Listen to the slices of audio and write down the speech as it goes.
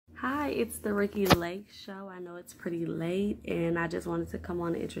Hi, it's the Ricky Lake Show. I know it's pretty late and I just wanted to come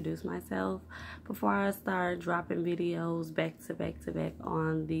on and introduce myself before I start dropping videos back to back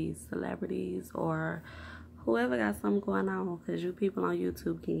on these celebrities or whoever got something going on, because you people on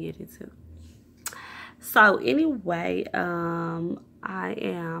YouTube can get it too. So anyway, I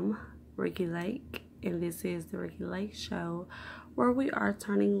am Ricky Lake and this is the Ricky Lake Show, where we are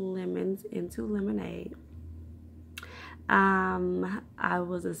turning lemons into lemonade. I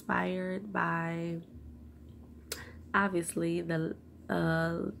was inspired by, obviously,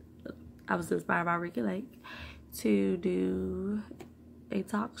 I was inspired by Ricky Lake to do a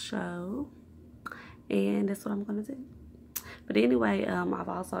talk show, and that's what I'm gonna do. But anyway, I've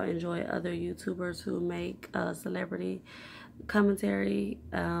also enjoyed other YouTubers who make celebrity commentary,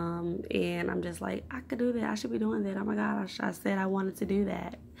 and I'm just like, I could do that. I should be doing that. Oh my gosh, I said I wanted to do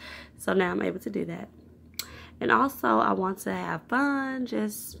that, so now I'm able to do that. And also, I want to have fun,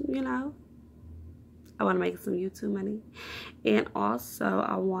 just, you know, I want to make some YouTube money. And also,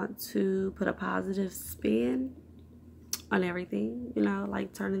 I want to put a positive spin on everything, you know,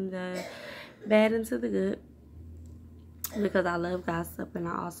 like turning the bad into the good. Because I love gossip and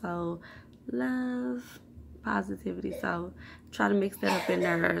I also love positivity. So, try to mix that up in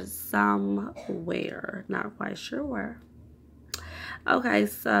there somewhere. Not quite sure where. Okay,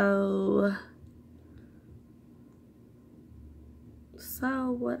 so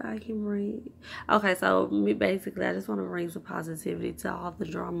what I can bring. Okay, so basically I just want to bring some positivity to all the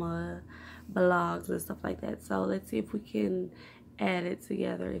drama blogs and stuff like that. So let's see if we can add it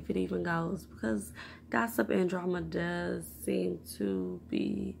together, if it even goes, because gossip and drama does seem to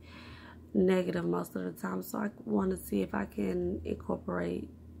be negative most of the time. So I want to see if I can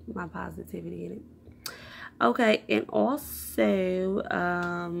incorporate my positivity in it. Okay, and also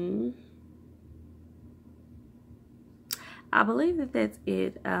I believe that that's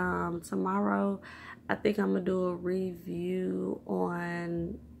it. Tomorrow, I think I'm going to do a review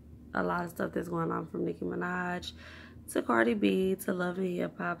on a lot of stuff that's going on, from Nicki Minaj to Cardi B to Love and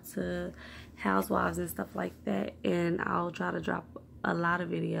Hip Hop to Housewives and stuff like that. And I'll try to drop a lot of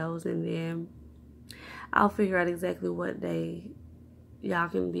videos, and then I'll figure out exactly what day y'all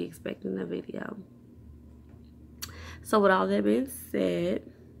can be expecting a video. So with all that being said,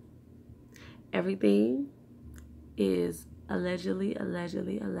 everything is allegedly,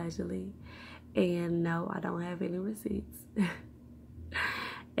 and no, I don't have any receipts.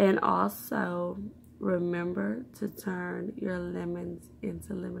 And also, remember to turn your lemons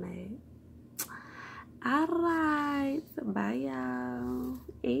into lemonade. All right, bye y'all.